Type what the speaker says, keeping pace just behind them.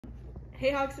Hey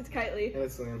Hawks, it's Kylie. Hey,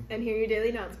 it's Liam. And here are your daily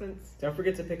announcements. Don't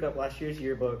forget to pick up last year's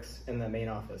yearbooks in the main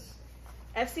office.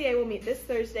 FCA will meet this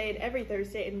Thursday and every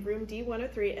Thursday in room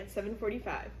D103 at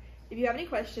 7:45. If you have any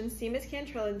questions, see Ms.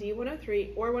 Cantrell in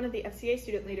D103 or one of the FCA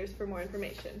student leaders for more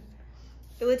information.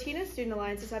 The Latina Student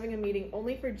Alliance is having a meeting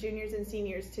only for juniors and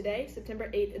seniors today, September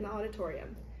 8th in the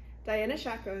auditorium. Diana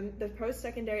Chacon, the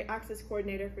Post-Secondary Access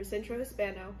Coordinator for Centro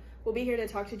Hispano, will be here to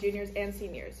talk to juniors and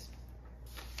seniors.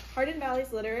 Hardin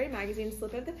Valley's literary magazine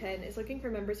Slip of the Pen is looking for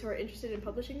members who are interested in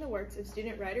publishing the works of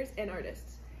student writers and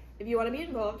artists. If you want to be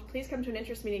involved, please come to an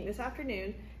interest meeting this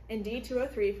afternoon in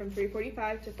D203 from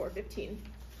 3:45 to 4:15.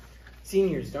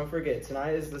 Seniors, don't forget,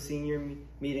 tonight is the senior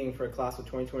meeting for class of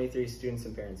 2023 students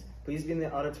and parents. Please be in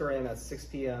the auditorium at 6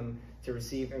 p.m. to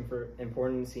receive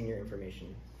important senior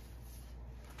information.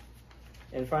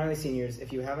 And finally, seniors,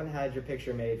 if you haven't had your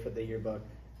picture made for the yearbook,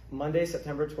 Monday,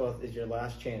 September 12th is your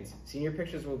last chance. Senior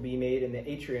pictures will be made in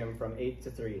the atrium from 8 to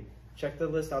 3. Check the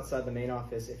list outside the main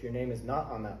office. If your name is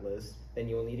not on that list, then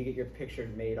you will need to get your picture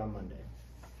made on Monday.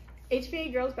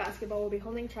 HVA girls basketball will be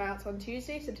holding tryouts on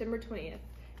Tuesday, September 20th.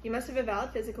 You must have a valid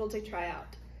physical to try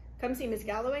out. Come see Ms.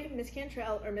 Galloway, Ms.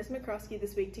 Cantrell, or Ms. McCroskey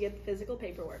this week to get the physical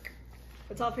paperwork.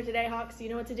 That's all for today, Hawks. You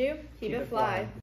know what to do? Keep it fly.